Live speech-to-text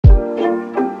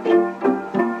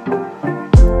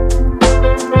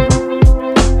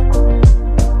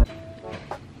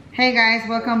Hey guys,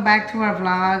 welcome back to our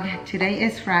vlog. Today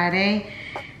is Friday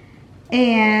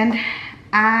and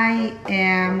I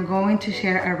am going to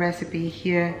share a recipe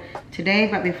here today,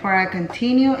 but before I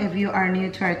continue, if you are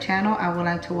new to our channel, I would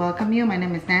like to welcome you. My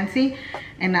name is Nancy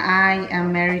and I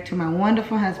am married to my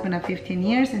wonderful husband of 15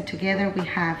 years, and together we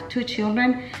have 2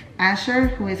 children, Asher,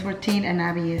 who is 14, and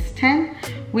Abby is 10.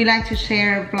 We like to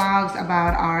share vlogs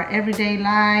about our everyday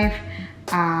life,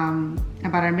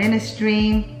 about our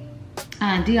ministry,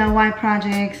 DIY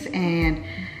projects, and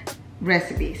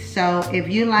recipes. So if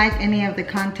you like any of the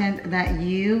content that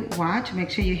you watch,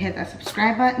 make sure you hit that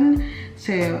subscribe button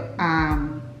so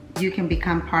you can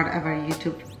become part of our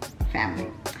YouTube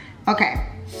family. Okay,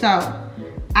 so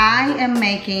I am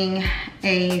making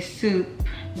a soup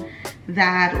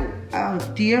that a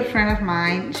dear friend of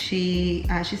mine, she's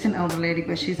an older lady,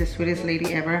 but she's the sweetest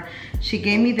lady ever. She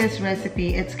gave me this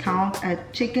recipe. It's called a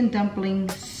chicken dumpling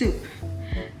soup.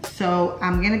 So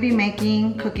I'm gonna be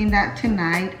cooking that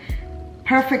tonight.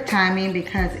 Perfect timing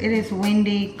because it is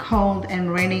windy, cold,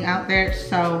 and raining out there.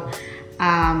 So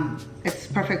it's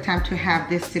perfect time to have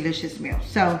this delicious meal.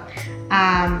 So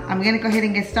I'm gonna go ahead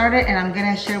and get started, and I'm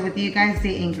gonna share with you guys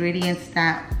the ingredients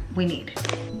that we need.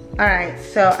 All right,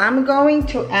 so I'm going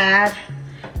to add,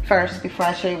 first, before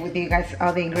I share with you guys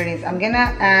all the ingredients, I'm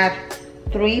gonna add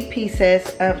 3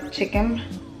 pieces of chicken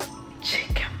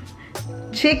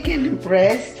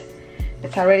breast.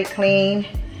 It's already clean.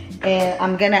 And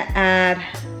I'm gonna add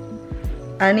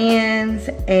onions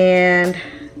and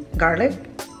garlic.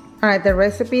 All right, the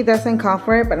recipe doesn't call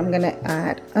for it, but I'm gonna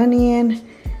add onion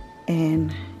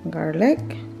and garlic.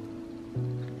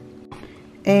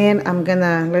 And I'm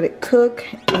gonna let it cook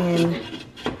in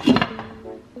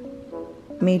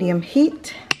medium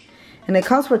heat. And it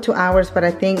calls for 2 hours, but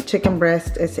I think chicken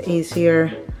breast is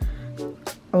easier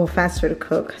or faster to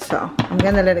cook. So I'm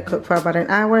gonna let it cook for about an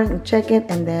hour and check it,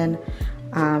 and then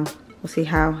we'll see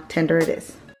how tender it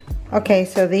is. Okay,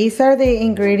 so these are the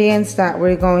ingredients that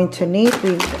we're going to need.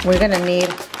 We're gonna need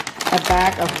a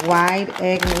bag of white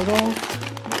egg noodles,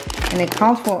 and it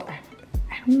calls for,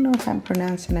 I don't know if I'm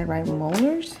pronouncing it right,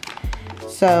 Muellers.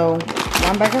 So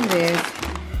 1 bag of this,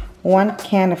 1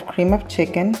 can of cream of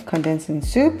chicken condensed in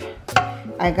soup.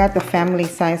 I got the family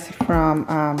size from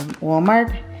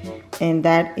Walmart, and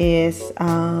that is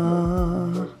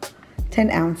 10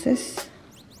 ounces.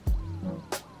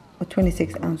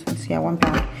 26 ounces, yeah, 1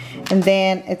 pound. And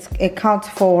then it counts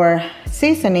for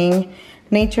seasoning,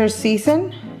 nature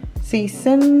seasons.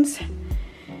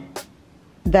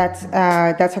 That's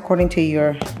according to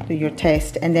your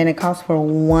taste. And then it counts for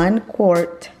 1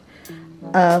 quart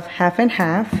of half and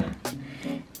half,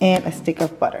 and a stick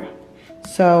of butter.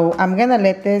 So I'm gonna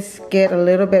let this get a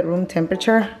little bit room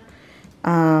temperature,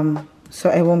 so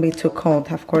it won't be too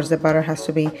cold. Of course, the butter has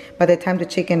to be, by the time the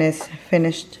chicken is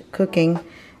finished cooking,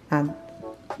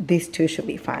 these 2 should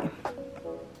be fine.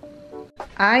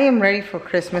 I am ready for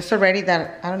Christmas. So ready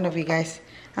that, I don't know if you guys,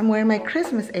 I'm wearing my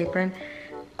Christmas apron,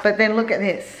 but then look at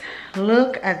this.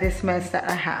 Look at this mess that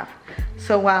I have.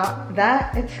 So while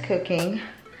that is cooking,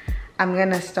 I'm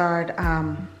gonna start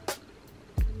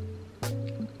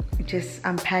just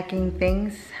unpacking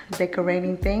things,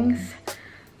 decorating things,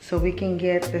 so we can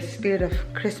get the spirit of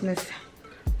Christmas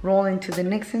roll into the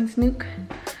Nixon's nook.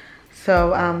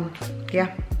 So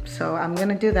yeah, so I'm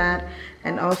gonna do that,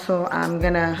 and also I'm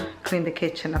gonna clean the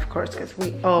kitchen, of course, because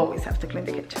we always have to clean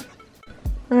the kitchen.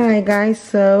 All right guys,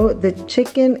 so the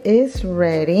chicken is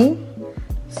ready.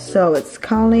 So it's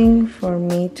calling for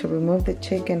me to remove the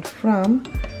chicken from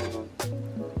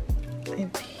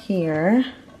here,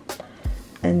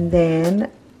 and then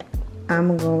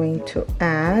I'm going to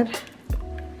add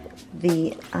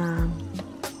the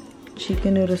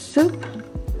chicken noodle soup.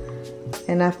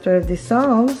 And after it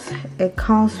dissolves, it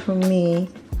calls for me,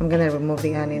 I'm gonna remove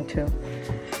the onion too.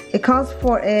 It calls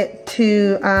for it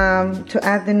to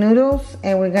add the noodles,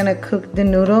 and we're gonna cook the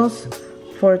noodles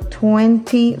for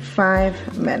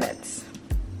 25 minutes.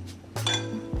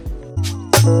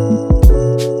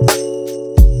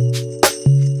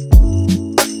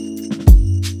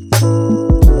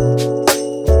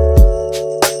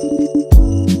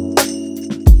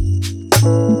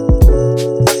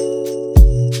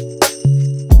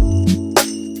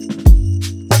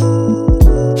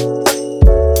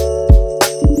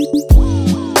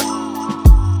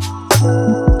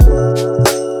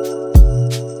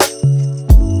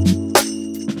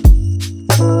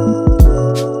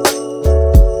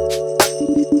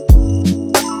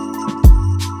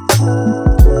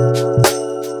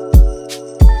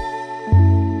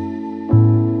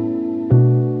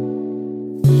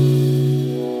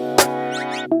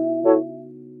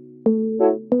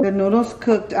 The noodles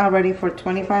cooked already for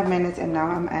 25 minutes and now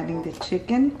I'm adding the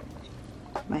chicken.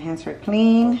 My hands are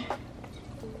clean.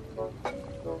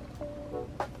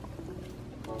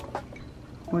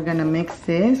 We're gonna mix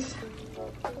this.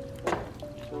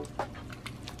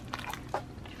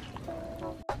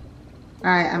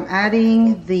 All right, I'm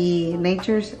adding the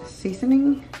Nature's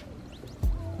seasoning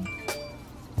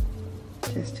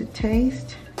just to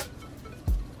taste.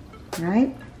 All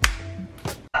right.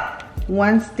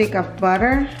 1 stick of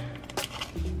butter.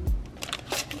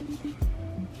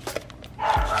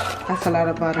 That's a lot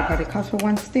of butter, but it calls for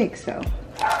 1 stick, so.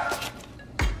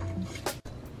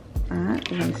 All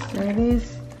right, we're gonna stir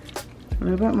this a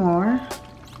little bit more.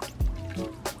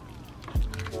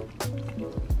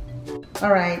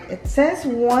 All right, it says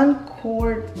 1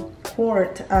 quart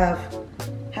of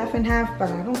half and half, but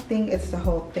I don't think it's the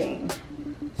whole thing.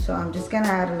 So I'm just gonna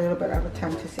add a little bit at a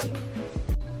time to see.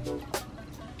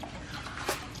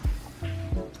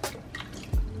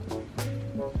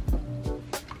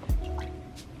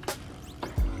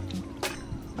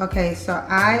 Okay, so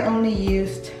I only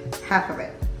used half of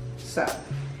it. So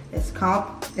it's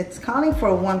calling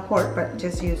for 1 quart, but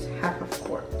just use half of a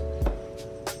quart.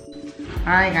 All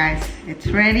right, guys, it's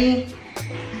ready,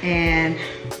 and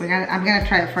I'm gonna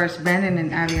try it first. Brandon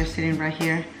and Abby are sitting right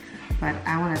here, but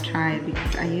I want to try it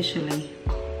because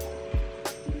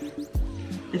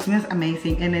it smells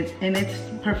amazing, and it's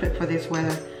perfect for this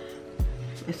weather.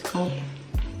 It's cold.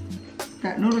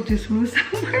 That noodle just flew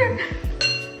somewhere.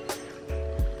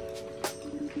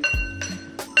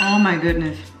 Oh my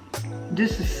goodness,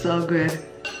 this is so good.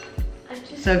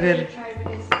 So good.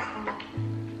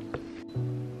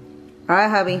 All right,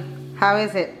 hubby, how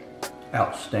is it?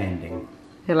 Outstanding.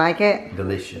 You like it?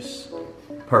 Delicious.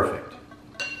 Perfect.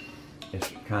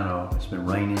 It's been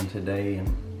raining today and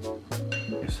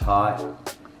it's hot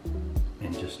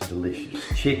and just delicious.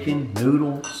 Chicken,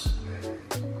 noodles,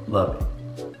 love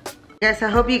it. Guys, I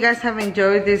hope you guys have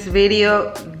enjoyed this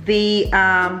video. The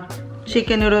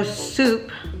chicken noodle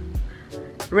soup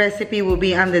recipe will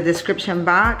be on the description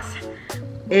box.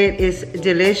 It is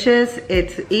delicious,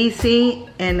 it's easy,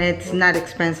 and it's not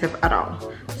expensive at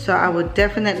all. So I would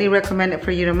definitely recommend it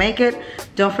for you to make it.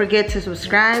 Don't forget to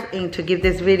subscribe and to give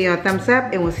this video a thumbs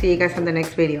up, and we'll see you guys on the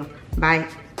next video. Bye.